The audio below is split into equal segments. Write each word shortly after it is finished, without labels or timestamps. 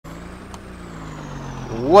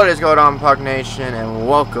What is going on, Puck Nation, and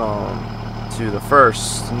welcome to the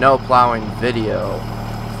first snow plowing video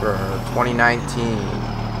for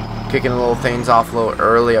 2019. Kicking little things off a little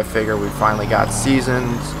early. I figure we finally got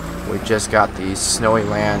seasons. We just got the Snowy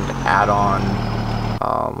Land add-on.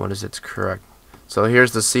 What is it correct? So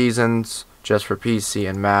here's the seasons just for PC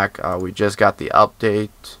and Mac. We just got the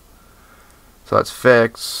update, so that's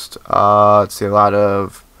fixed. Let's see, a lot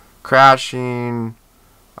of crashing.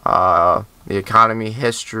 The economy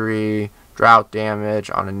history, drought damage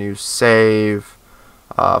on a new save,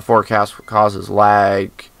 forecast causes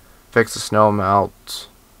lag, fix the snow melt,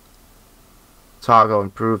 toggle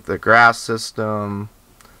improve the grass system.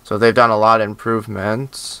 So they've done a lot of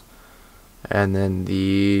improvements. And then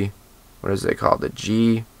the, what is it called, the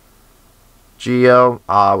Geo,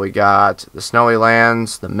 we got the Snowy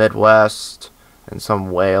Lands, the Midwest, and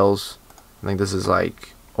some Wales. I think this is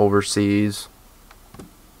like overseas.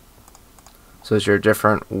 So there's your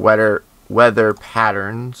different weather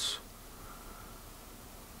patterns.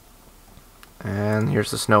 And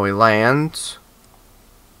here's the Snowy Lands.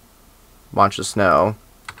 Bunch of snow.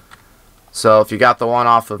 So if you got the one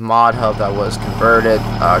off of Mod Hub that was converted,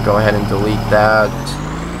 go ahead and delete that.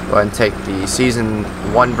 Go ahead and take the Season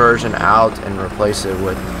 1 version out and replace it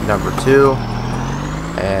with number 2.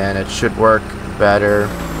 And it should work better.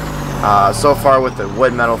 So far with the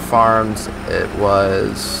wood metal farms, it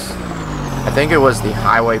was, I think it was the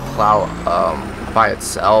highway plow by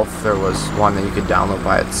itself. There was one that you could download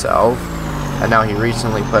by itself. And now he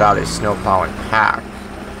recently put out a snow plowing pack.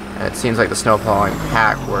 And it seems like the snow plowing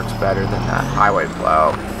pack works better than that highway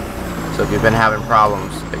plow. So if you've been having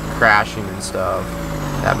problems like crashing and stuff,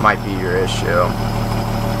 that might be your issue.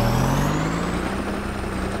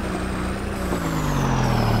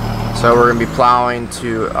 So we're gonna be plowing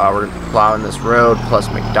this road plus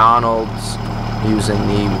McDonald's, using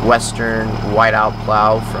the Western Whiteout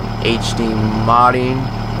plow from HD Modding.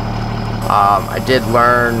 I did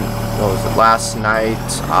learn, what was it, last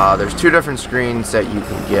night, there's 2 different screens that you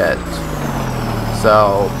can get.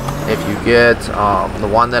 So if you get the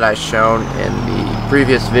one that I shown in the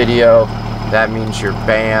previous video, that means you're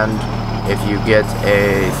banned. If you get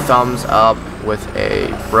a thumbs up with a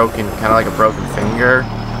broken, kind of like a broken finger,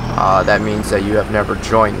 that means that you have never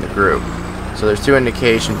joined the group. So there's 2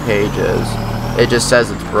 indication pages. It just says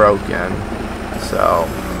it's broken. So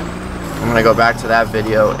I'm going to go back to that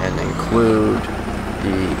video and include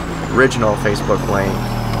the original Facebook link,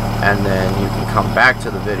 and then you can come back to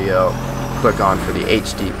the video, click on for the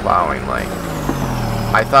HD plowing link.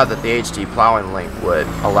 I thought that the HD plowing link would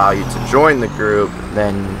allow you to join the group,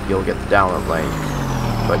 then you'll get the download link,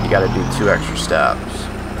 but you got to do 2 extra steps.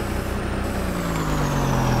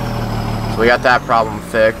 So we got that problem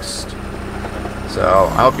fixed. So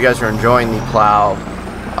I hope you guys are enjoying the plow.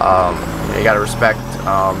 You gotta respect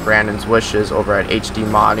Brandon's wishes over at HD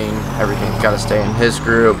Modding. Everything's gotta stay in his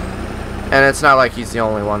group. And it's not like he's the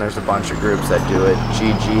only one. There's a bunch of groups that do it.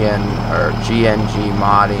 GGN or GNG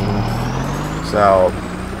Modding. So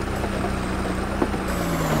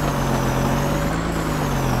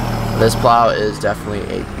this plow is definitely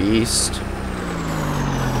a beast.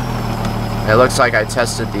 It looks like I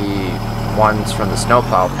tested the ones from the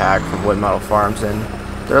snowplow pack from Wood Metal Farms, and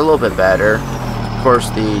they're a little bit better. Of course,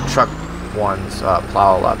 the truck ones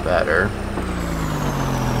plow a lot better.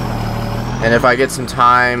 And if I get some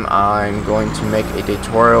time, I'm going to make a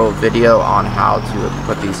tutorial video on how to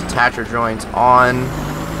put these attacher joints on.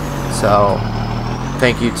 So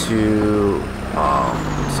thank you to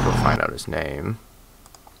let's go find out his name.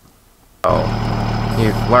 So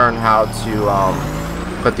you learn how to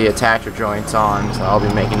put the attacher joints on, so I'll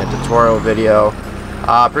be making a tutorial video.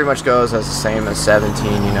 Pretty much goes as the same as 17.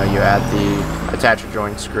 You know, you add the attacher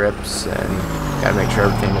joint scripts and gotta make sure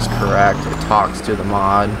everything is correct. It talks to the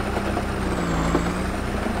mod.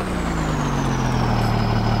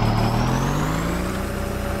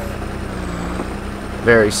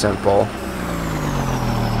 Very simple.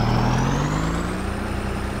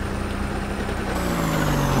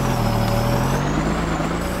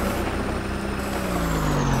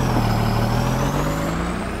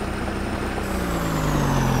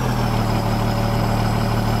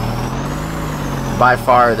 By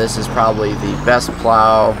far, this is probably the best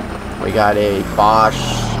plow. We got a Bosch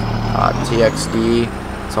TXD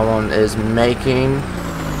someone is making,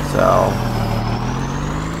 so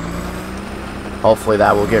hopefully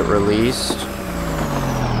that will get released.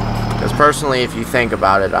 Because personally, if you think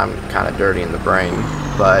about it, I'm kind of dirty in the brain,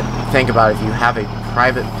 but think about it, if you have a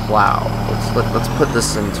private plow, let's put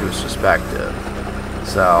this into perspective.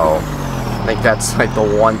 So I think that's like the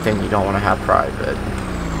one thing you don't want to have private.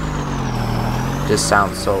 Just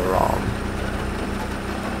sounds so wrong.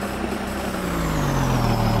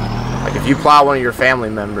 Like if you plow one of your family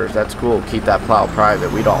members, that's cool. Keep that plow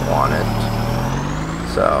private. We don't want it.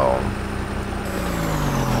 So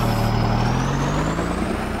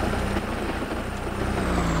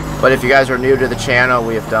but if you guys are new to the channel,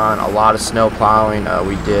 we have done a lot of snow plowing.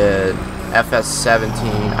 We did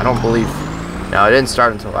FS17. I don't believe, no, it didn't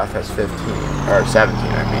start until FS15 or 17.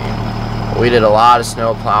 I mean, we did a lot of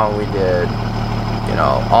snow plowing. We did, you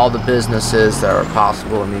know, all the businesses that are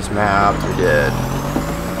possible in these maps. We did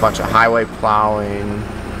a bunch of highway plowing.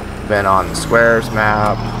 Been on the squares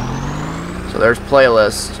map. So there's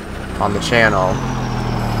playlists on the channel.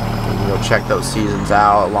 You can go check those seasons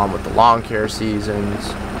out, along with the lawn care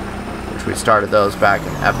seasons. We started those back in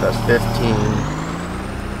FS15.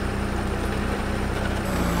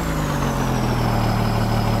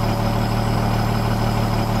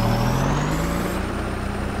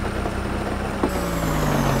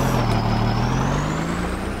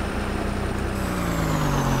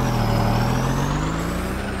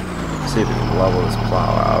 See if we can level this plow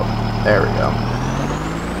out. There we go.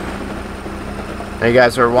 Now you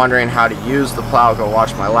guys are wondering how to use the plow, go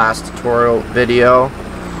watch my last tutorial video.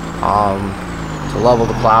 To level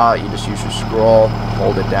the plow out, you just use your scroll,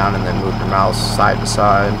 hold it down, and then move your mouse side to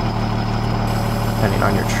side, depending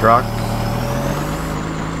on your truck.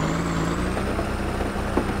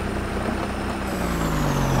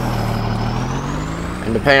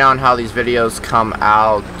 And depending on how these videos come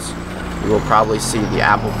out, you will probably see the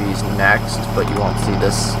Applebee's next, but you won't see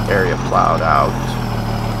this area plowed out.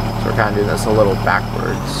 So we're kind of doing this a little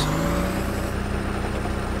backwards.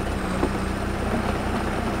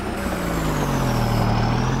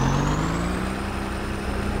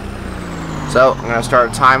 So, I'm going to start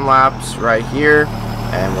a time lapse right here,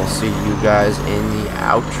 and we'll see you guys in the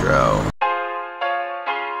outro.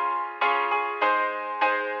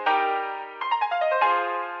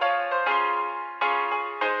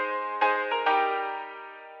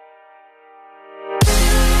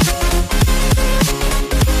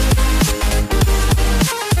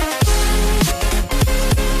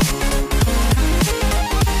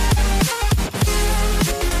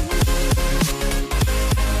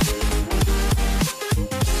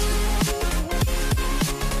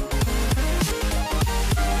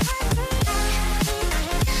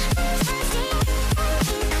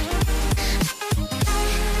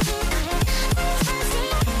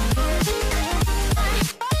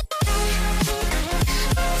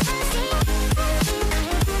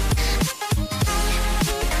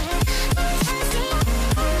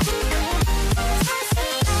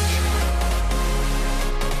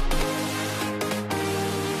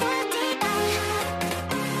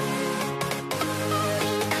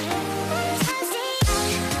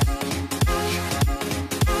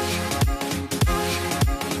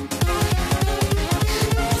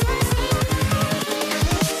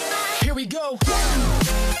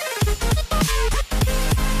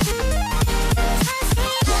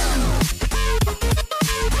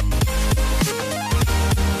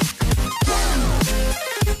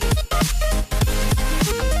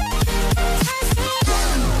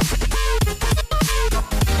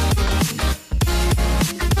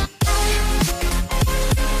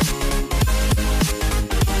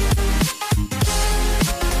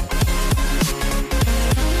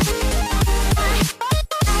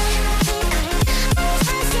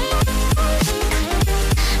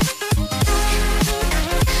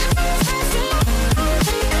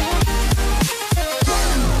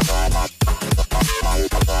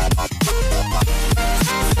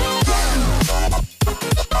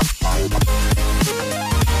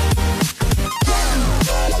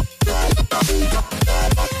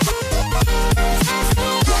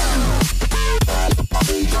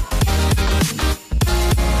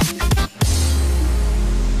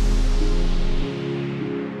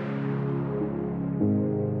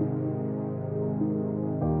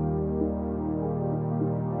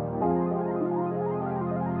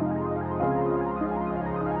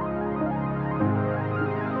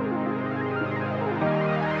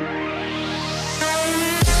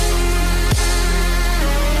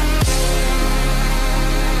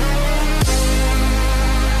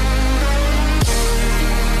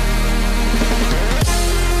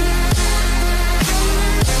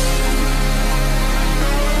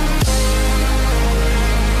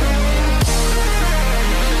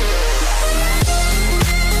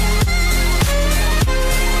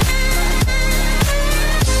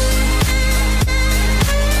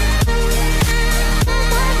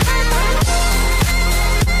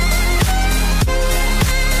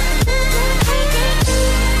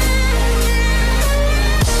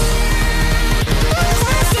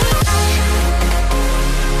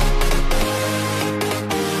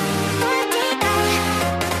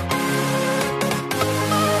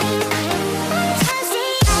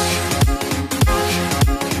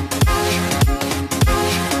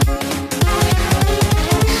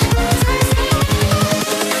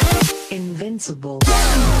 invincible.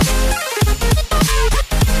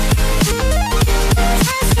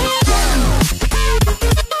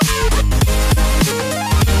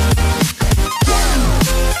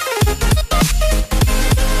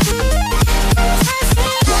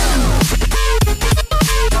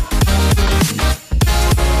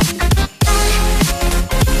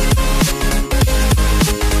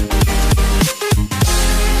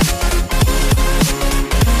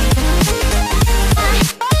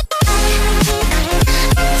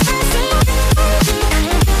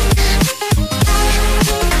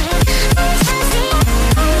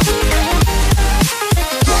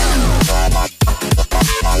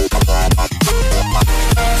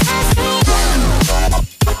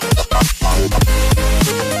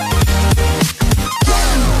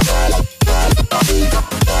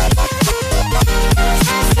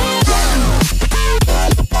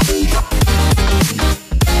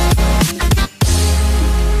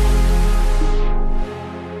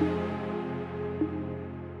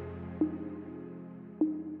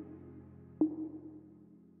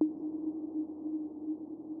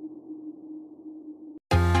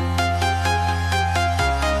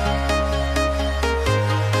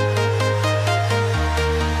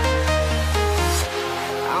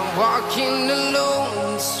 Walking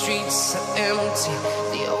alone, the streets are empty.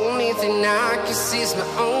 The only thing I can see is my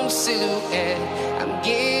own silhouette. I'm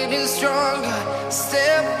getting stronger,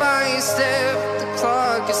 step by step. The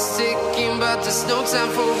clock is ticking, but there's no time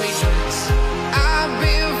for regrets. I've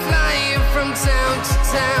been flying from town to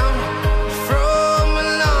town, from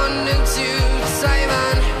London to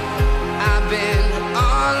Taiwan. I've been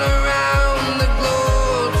all around the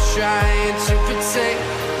globe, trying to protect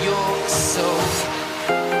your soul.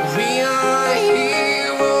 We are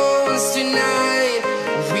heroes tonight.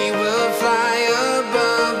 We will fly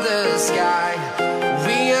above the sky.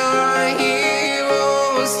 We are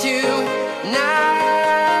heroes tonight.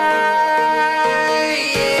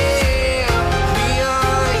 Yeah. We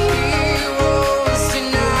are heroes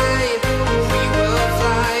tonight. We will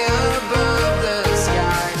fly above the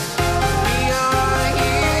sky. We are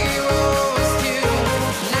heroes tonight.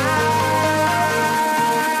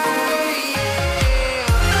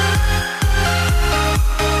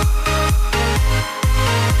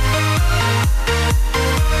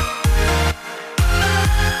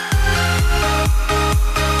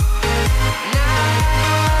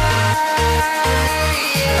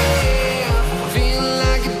 Feel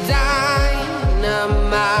like a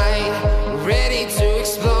dynamite, ready to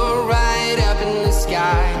explode right up in the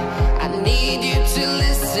sky. I need you to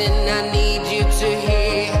listen, I need you to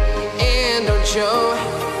hear, and don't show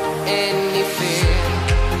any fear.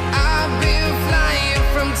 I've been flying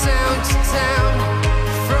from town to town,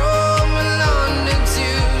 from London to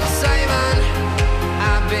Taiwan.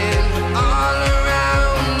 I've been all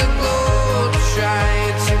around the globe,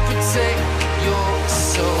 trying to protect your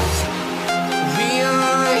soul. We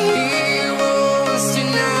are heroes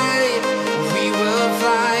tonight. We will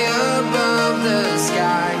fly above the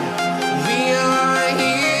sky. We are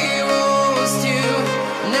heroes tonight.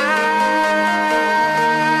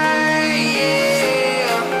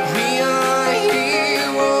 Yeah. We are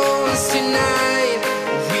heroes tonight.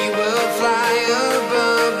 We will fly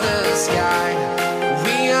above the sky.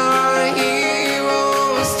 We are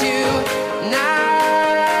heroes tonight.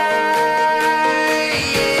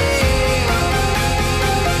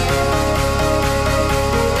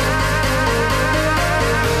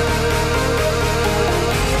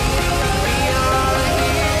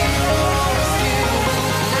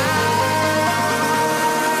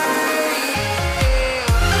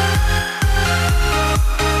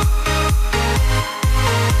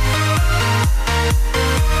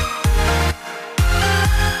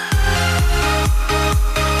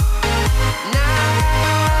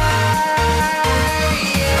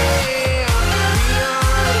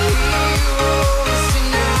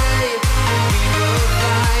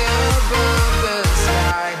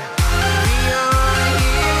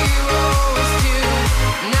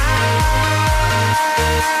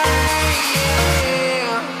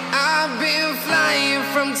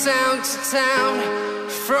 Town to town,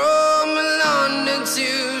 from London to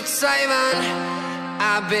Taiwan.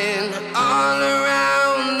 I've been all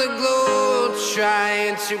around the globe,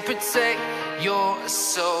 trying to protect your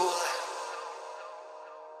soul.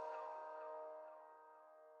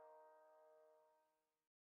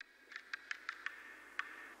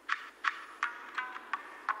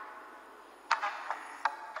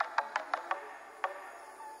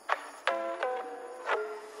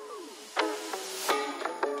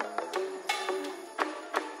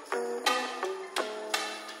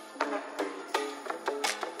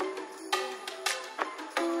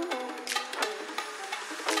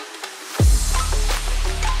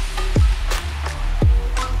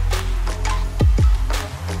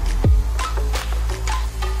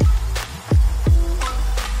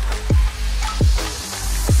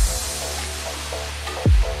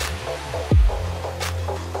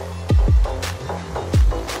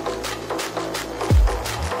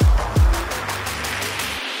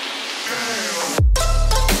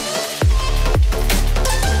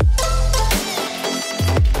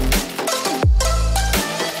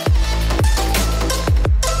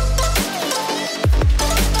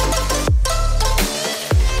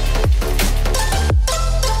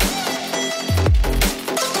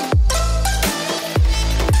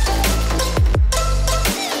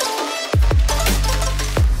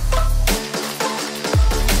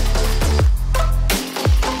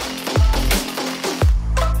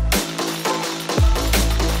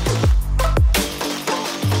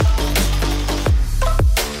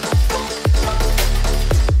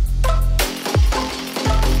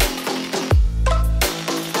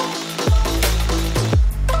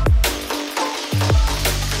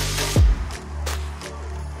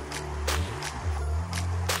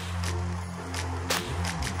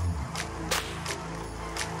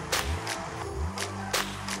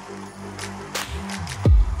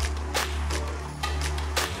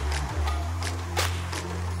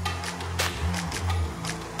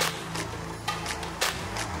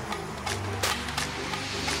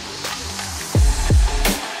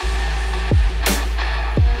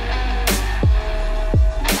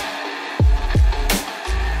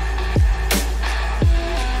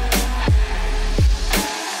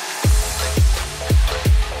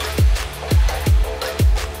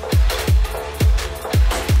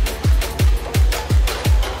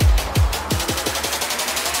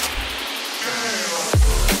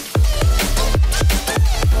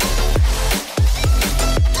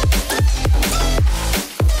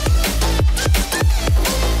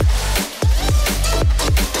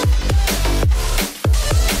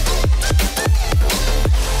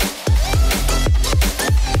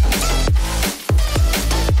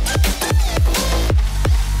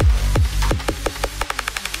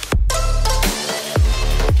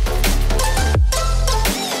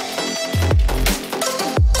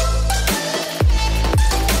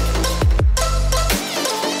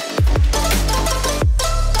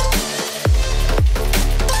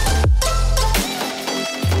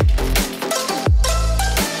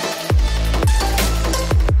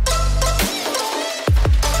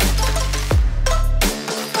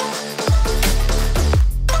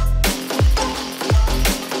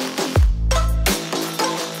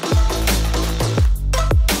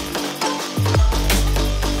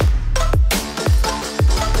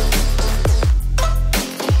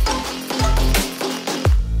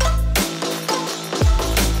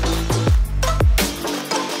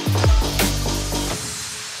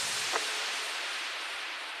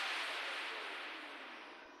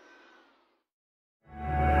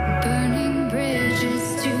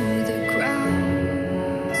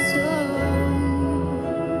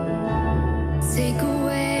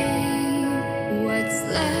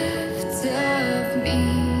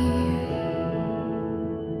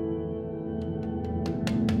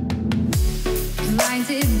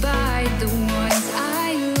 blinded by the ones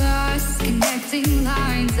I lost, connecting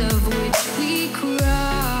lines of which we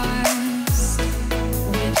crossed,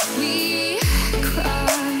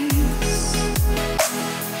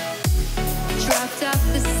 dropped off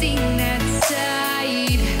the scene that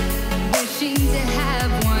side, wishing to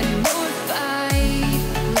have one more fight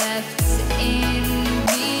left in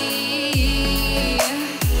me.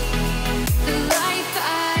 The life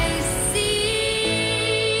I see,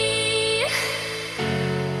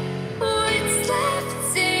 what's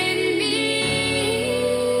left in me,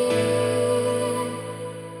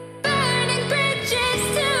 burning bridges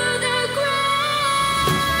to the ground.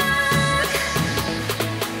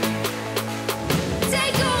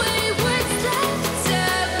 Take away what's left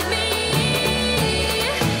of me.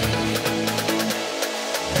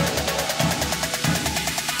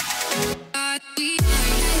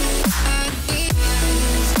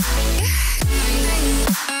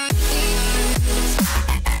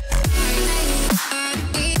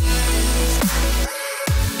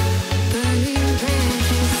 Burning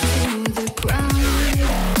branches to the ground.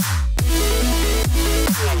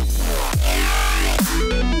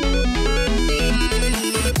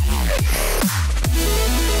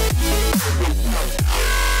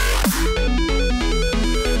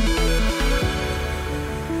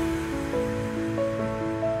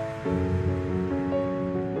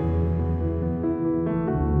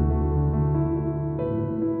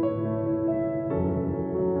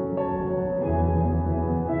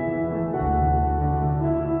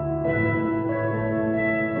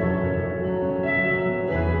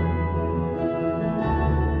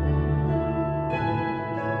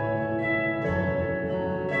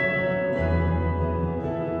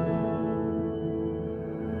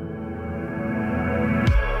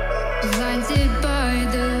 Blinded by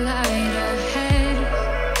the light ahead,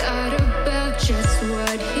 thought about just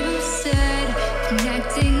what you said.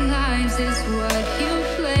 Connecting lines is what you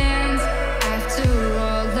planned. After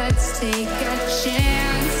all, let's take a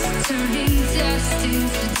chance. Turning dust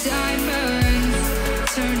into diamonds,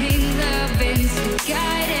 turning love into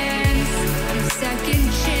guidance. A second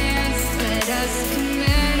chance, let us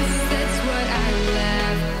commence. That's what I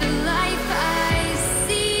left. The life I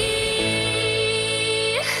see,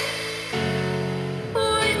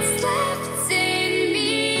 what's left in me.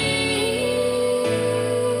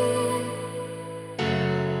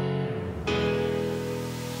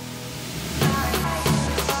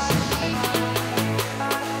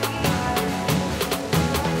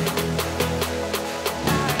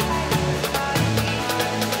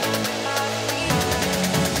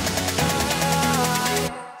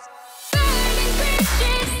 Burning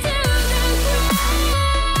bridges to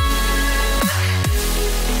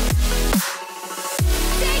the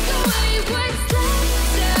ground. Take away what's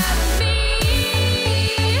left of me.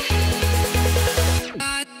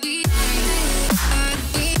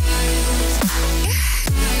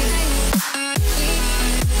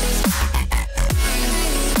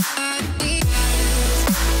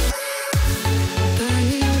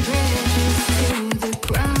 Burning branches to the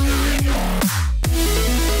ground.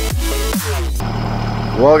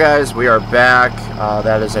 Well guys, we are back.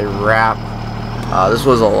 That is a wrap. This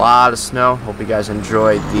was a lot of snow. Hope you guys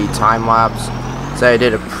enjoyed the time lapse. Say I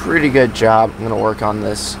did a pretty good job. I'm gonna work on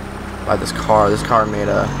this by this car. This car made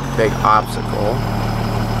a big obstacle.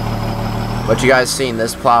 But you guys seen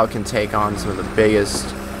this plow can take on some of the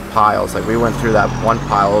biggest piles. Like we went through that one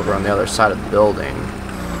pile over on the other side of the building.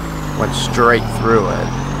 Went straight through it.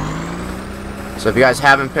 So if you guys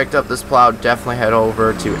haven't picked up this plow, definitely head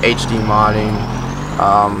over to HD Modding.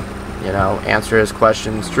 You know, answer his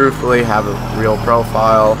questions truthfully, have a real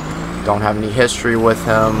profile, don't have any history with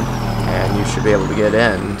him, and you should be able to get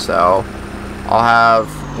in. So I'll have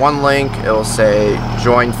one link. It'll say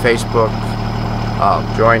join Facebook,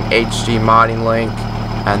 join HD Modding link,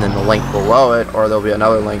 and then the link below it, or there'll be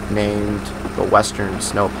another link named the Western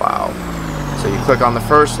Snowplow. So you click on the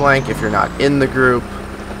first link if you're not in the group,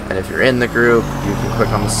 and if you're in the group, you can click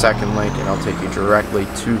on the second link and it'll take you directly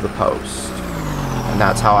to the post. And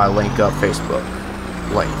that's how I link up Facebook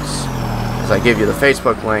links. Because I give you the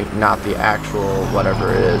Facebook link, not the actual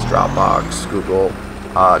whatever it is, Dropbox, Google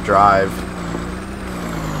Drive,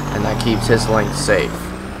 and that keeps his links safe.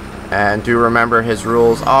 And do remember his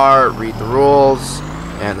rules are read the rules,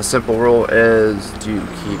 and the simple rule is to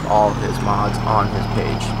keep all his mods on his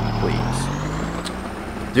page,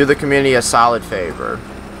 please. Do the community a solid favor.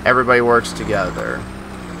 Everybody works together.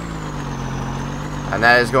 And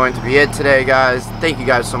that is going to be it today, guys. Thank you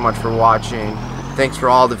guys so much for watching. Thanks for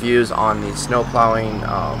all the views on the snow plowing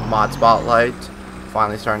mod spotlight.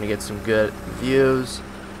 Finally starting to get some good views.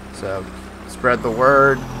 So spread the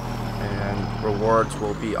word. and rewards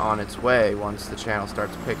will be on its way once the channel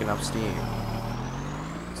starts picking up steam.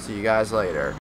 See you guys later.